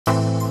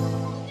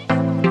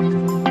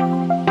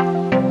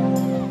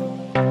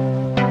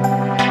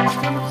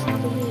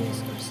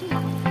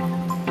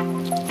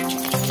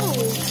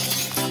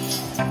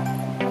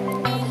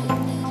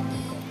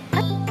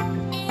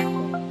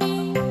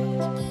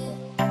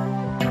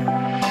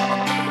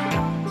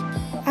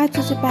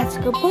आज चाहिँ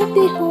बाजेको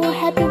बर्थडे हो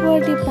ह्यापी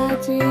बर्थडे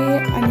बाजे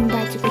अनि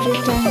बाजेको चाहिँ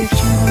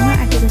ट्रान्जेक्सन गर्न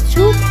आँटेको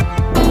छु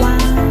 1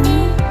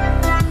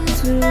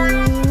 2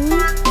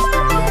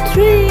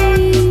 3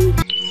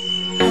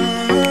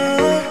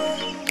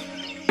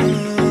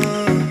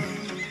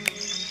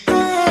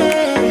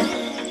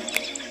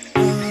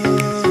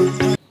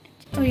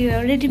 उयो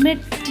रेडीमेड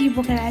टी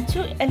बोकेर आएको छु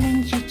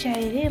एलएनजी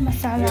चाय रे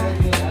मसाला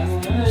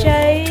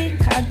चाय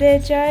खाद्य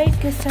चाय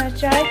केसर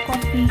चाय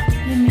कफी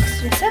यो मिक्स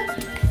रहेछ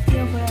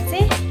यो कुरा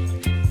चाहिँ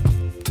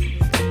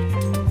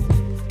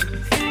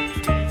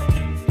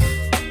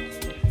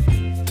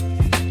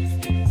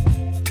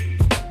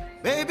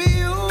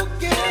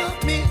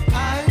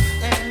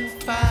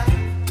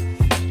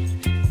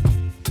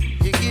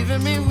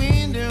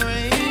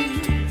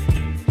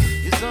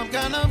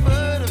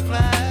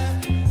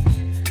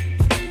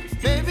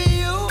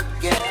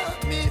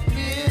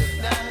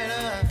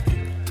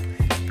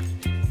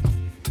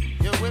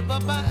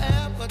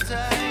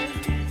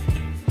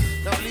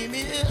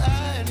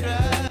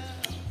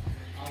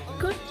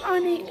Good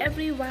morning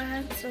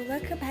everyone, so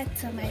welcome back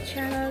to my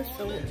channel.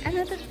 So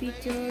another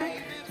video.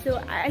 So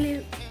अहिले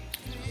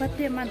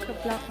बर्थडे मन्थको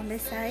ब्लग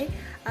हुँदैछ है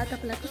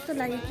तपाईलाई कस्तो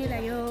लाग्यो के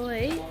लाग्यो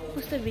है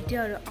कस्तो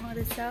भिडियोहरु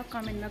आउँदैछ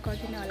कमेन्टमा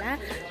गरिदिनु होला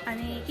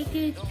अनि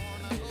के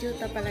भिडियो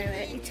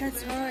तपाईलाई इच्छा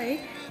छ है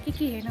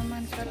के हेर्न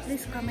मन छ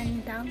please comment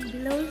down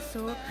below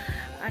so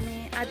अनि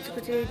आजको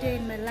चाहिँ डे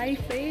इन माइ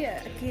लाइफ है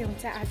के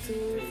हुन्छ आज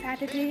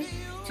सैटरडे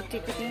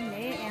छुट्टीको दिन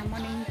है यहाँ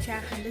मर्निङ चिया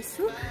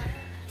खाँदैछु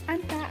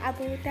अन्त अब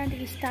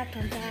त्यहाँदेखि स्टार्ट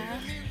हुन्छ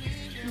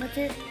म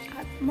चाहिँ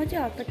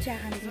हतपत चिया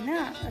खान्दिनँ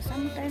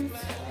समटाइम्स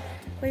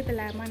कोही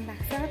बेला मन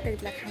लाग्छ त्यति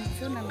बेला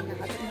खान्छु नभए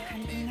हतपत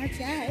खान्दिनँ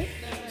चिया है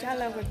चिया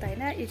लभर त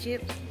होइन यो चाहिँ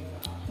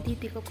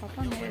दिदीको कप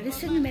हो मेरो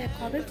रिसेन्टली मेरो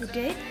कपै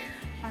फुट्यो है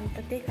अन्त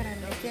त्यही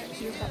कारणले चाहिँ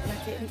यो कपमा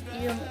चाहिँ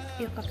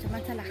यो कप चाहिँ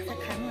मजा लाग्छ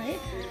खानु है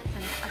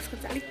अनि आजको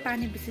चाहिँ अलिक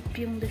पानी बेसी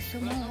पिउँदैछु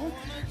म हो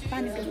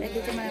पानी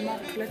पिउँदाखेरि चाहिँ मलाई मग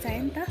ठुलो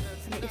चाहियो नि त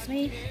अनि यसमै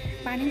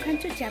पानी पनि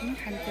खान्छु चिया पनि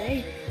खान्छु है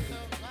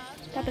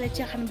तपाईले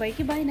चिया खानुभयो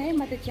कि भएन है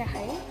म त चिया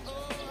खाएँ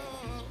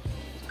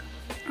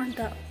अन्त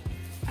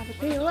अब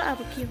त्यही हो अब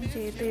के हुन्छ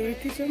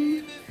हेर्दै जाउँ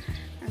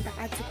अन्त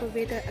आजको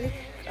वेदर अलिक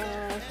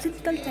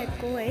शीतल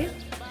टाइपको है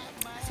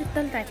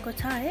शीतल टाइपको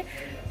छ है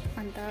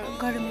अन्त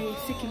गर्मी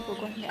सिक्किमको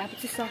गर्मी अब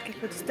चाहिँ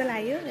सकेको जस्तो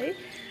लाग्यो है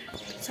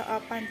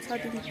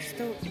 5-6 दिन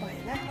जस्तो भयो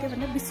होला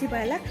त्योभन्दा बेसी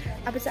भयो होला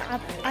अब चाहिँ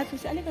आज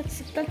चाहिँ अलिकति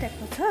शीतल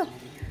टाइपको छ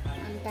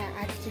अन्त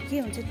आज चाहिँ के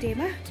हुन्छ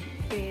डेमा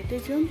त्यो हेर्दै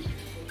जाउँ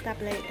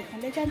तपाईलाई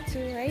देखाउँदै जान्छु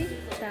है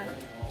त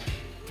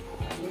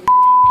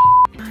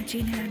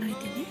जेनीलाई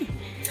नदिने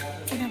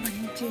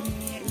किनभने जेनी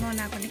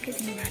ननाको निकै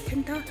दिनुभएको थियो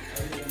नि त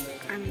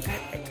अन्त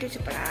त्यो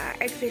चाहिँ पुरा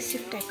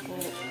एग्रेसिभ टाइपको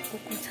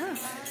कुकुर छ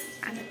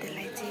अन्त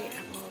त्यसलाई चाहिँ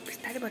अब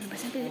बिस्तारै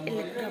भन्नुपर्छ नि त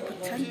यसले कुरा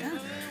बुझ्छ नि त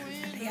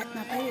अन्त याद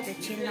नपायो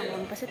चेन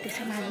लगाउनुपर्छ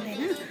त्यसै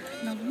मान्दैन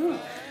नहुनु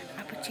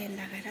अब चेन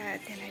लगाएर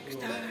त्यसलाई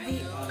बिस्तारै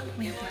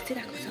उयो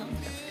बसिरहेको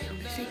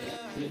छ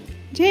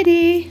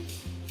जेरी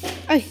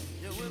ऐ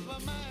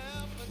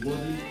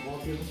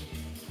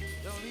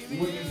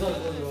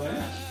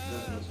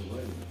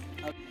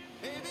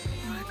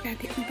त्यहाँ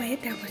देख्नु भयो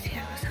त्यहाँ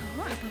बसिरहेको छ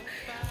हो अब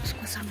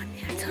उसको सामान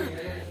यहाँ छ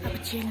अब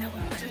चेन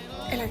लगाउनुपर्छ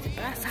यसलाई चाहिँ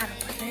पुरा साह्रो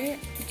पर्छ है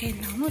चेन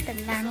लगाउनु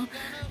त्यहाँदेखि लानु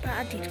पुरा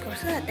ढिट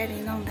गर्छ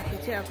त्यहाँदेखि लाउँदाखेरि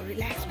चाहिँ अब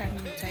रिल्याक्स पार्नु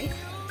हुन्छ है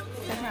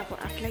त्यहाँदेखि अब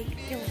आफूलाई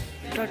त्यो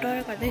डर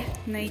गर्दै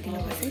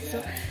नआइदिनुपर्छ है सो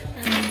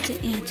चाहिँ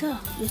यहाँ छ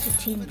यो चाहिँ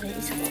चेन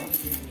भइरहेछ यहाँ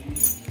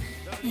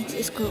चाहिँ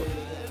यसको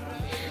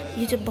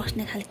यो चाहिँ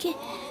बस्ने खालके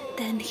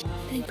त्यहाँदेखि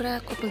पुरा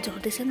कपाल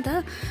झर्दैछ नि त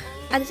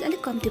अहिले चाहिँ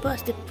अलिक कम्ती भयो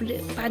अस्ति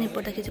पानी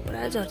पर्दाखेरि चाहिँ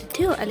पुरा झर्दै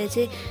थियो अहिले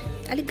चाहिँ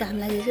अलिक घाम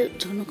लागेर चाहिँ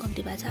झर्नु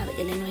कम्ती भएको छ अब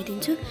यसलाई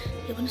नुहाइदिन्छु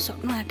यो पनि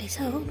सक्नु आँटेछ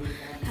हो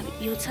अब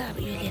यो छ अब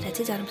यो लिएर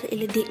चाहिँ जानुपर्छ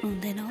यसले देख्नु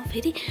हुँदैन हो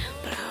फेरि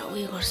पुरा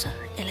उयो गर्छ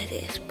यसलाई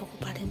चाहिँ यस्तो पोको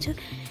पारिदिन्छु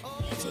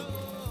यो चाहिँ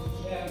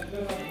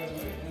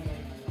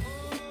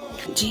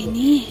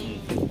जेनी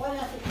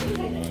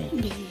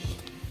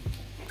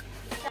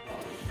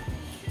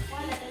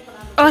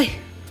ओइ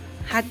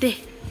हात दे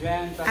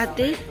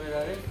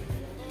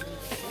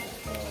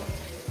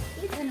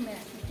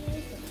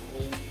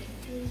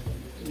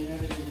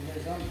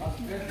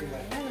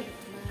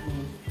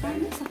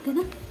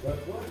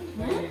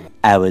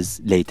Hours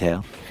later.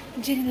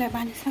 जेनीलाई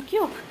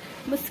बाँधिसक्यो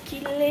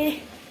मुस्किलले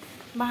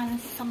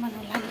बाँधसम्म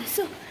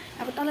लाग्दैछु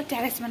अब तल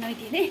टेरेसमा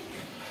नदिने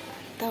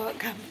त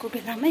घामको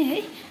बेलामै है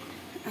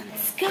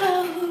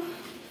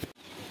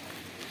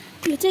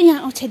यो चाहिँ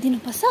यहाँ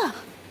ओछ्याइदिनुपर्छ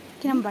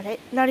किनभने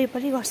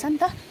लडेपरि गर्छ नि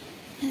त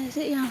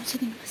चाहिँ यहाँ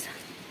ओछ्याइदिनुपर्छ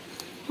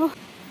हो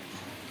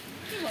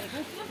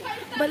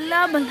बल्ल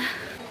बल्ल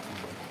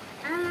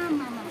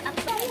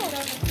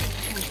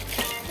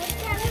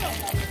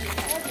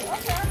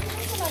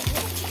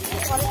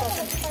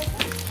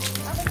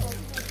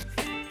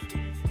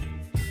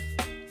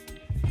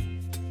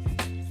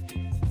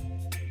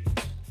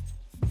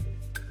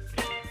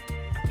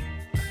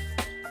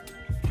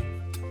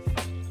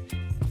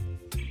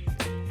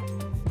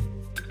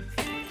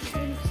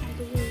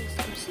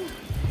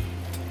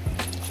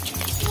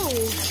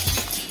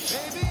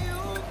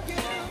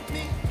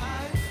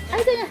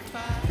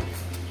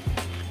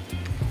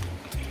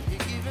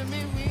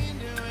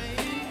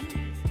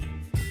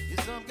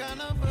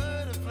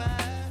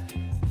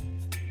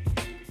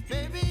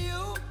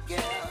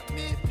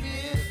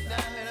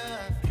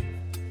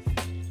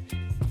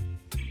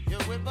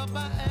up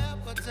my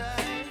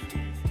appetite.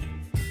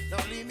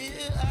 Don't leave me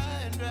here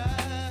high and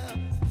dry.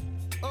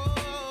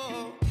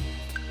 Oh,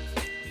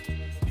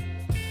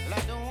 well,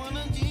 I don't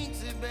wanna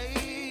jinx it,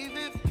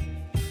 baby,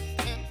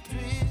 and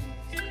twist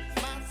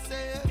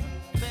myself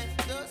at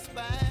the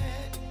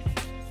spine.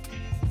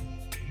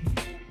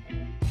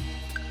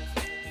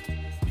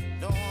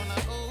 Don't wanna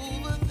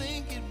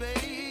overthink it,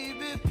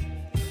 baby.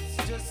 It's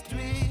just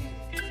twist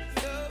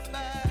your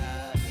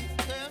body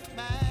and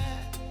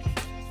mine.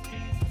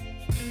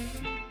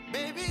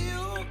 Baby,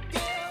 you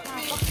give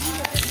me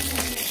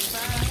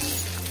fire,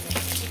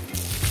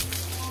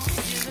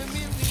 giving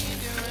me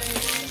wind and rain,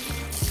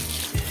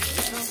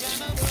 some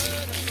kind of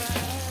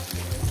butterfly.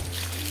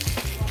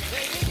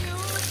 Baby, you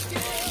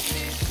give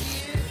me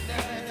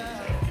midnight.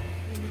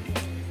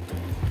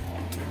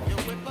 You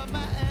whip up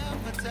my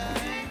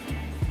appetite.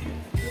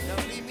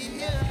 Don't leave me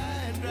here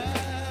high and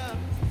dry.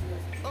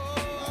 Oh,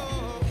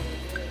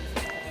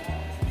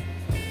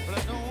 but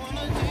I don't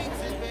wanna jinx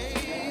it,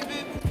 baby.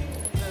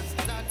 Let's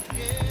not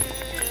get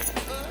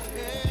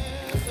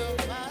ahead of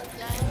my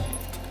time.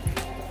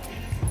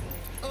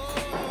 Oh,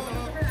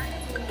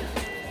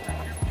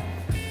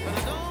 but I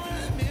don't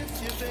wanna miss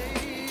you,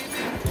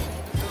 baby.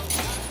 So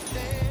I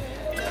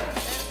stand up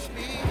and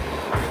speak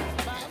with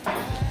my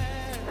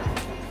mind.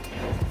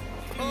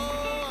 Oh.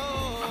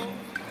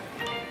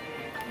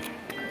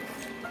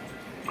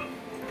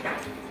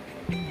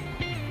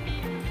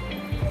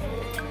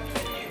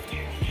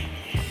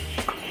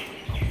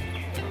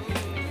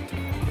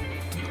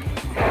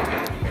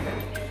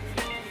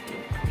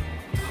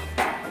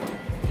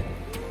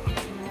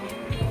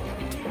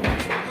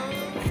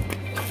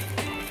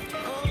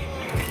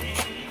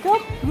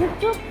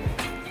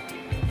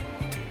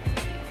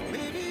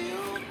 Baby,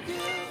 you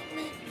give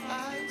me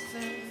ice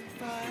and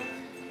fire.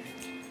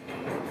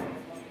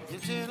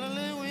 You're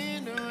chilling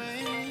wind and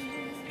rain.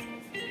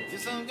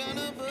 You're some kind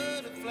of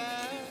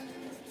butterfly.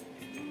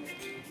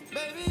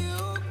 Baby,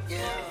 you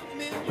give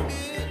me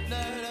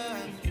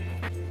midnight.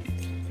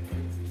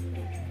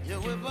 You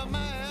whip up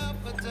my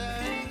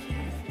appetite.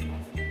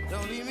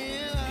 Don't leave me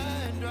here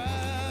high and dry.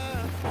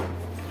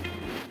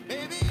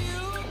 Baby,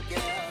 you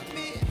give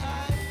me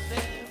ice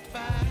and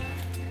fire.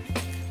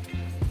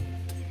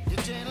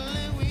 You're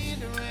channeling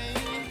wind and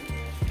rain.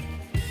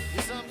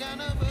 You're some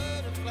kind of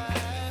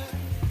butterfly.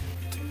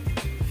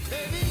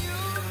 Baby,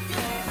 you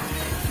give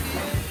me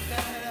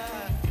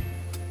midnight.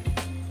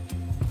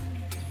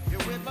 You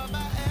whip up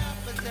my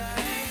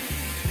appetite.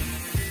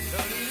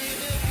 Don't leave me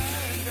here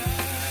high and dry.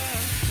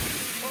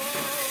 Oh,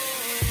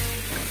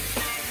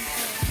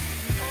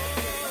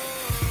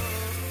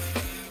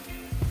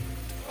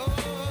 oh,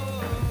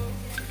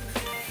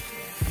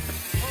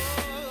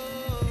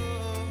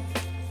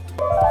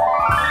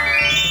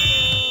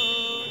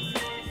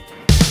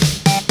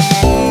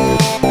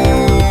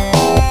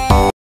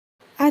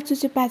 आज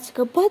चाहिँ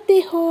बाजेको birthday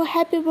हो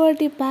happy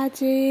birthday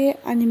बाजे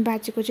अनि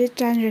बाजेको चाहिँ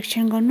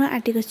transaction गर्न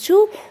आँटेको छु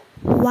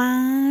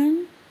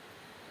 1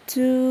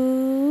 2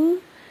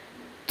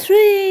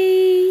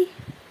 3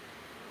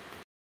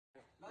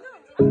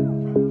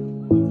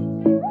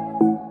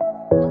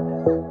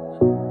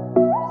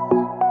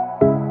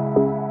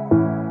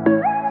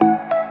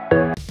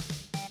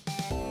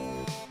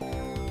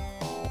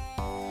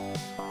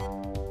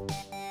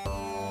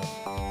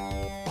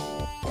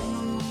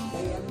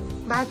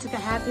 बाजेको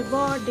ह्यापी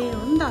बर्थडे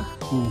हो नि त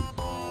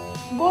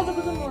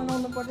बोजूको चाहिँ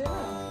मनाउनु पर्दैन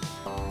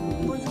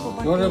बोजूको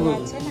बर्थडे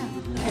छैन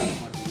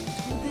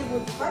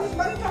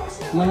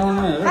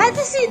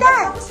बाजे सिधा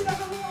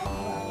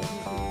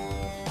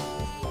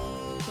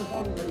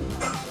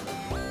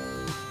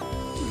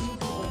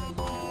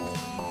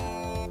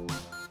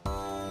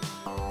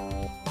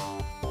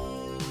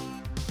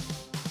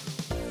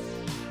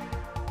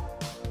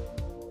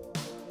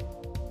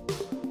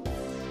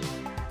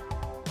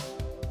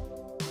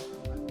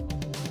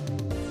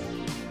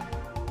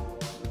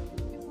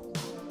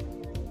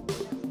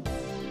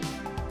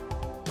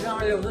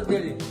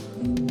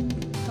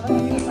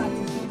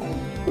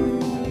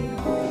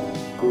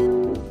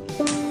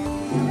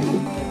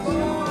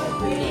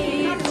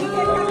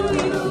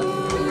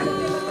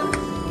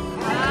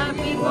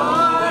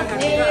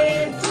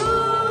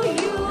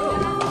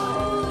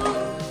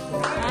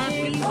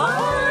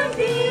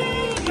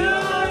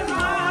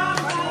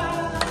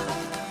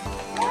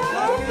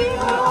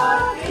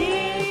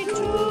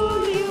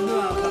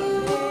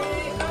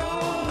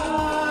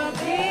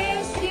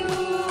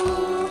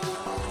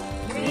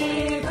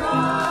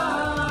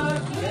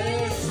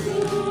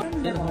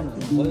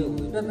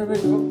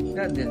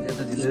Kan dia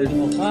jadi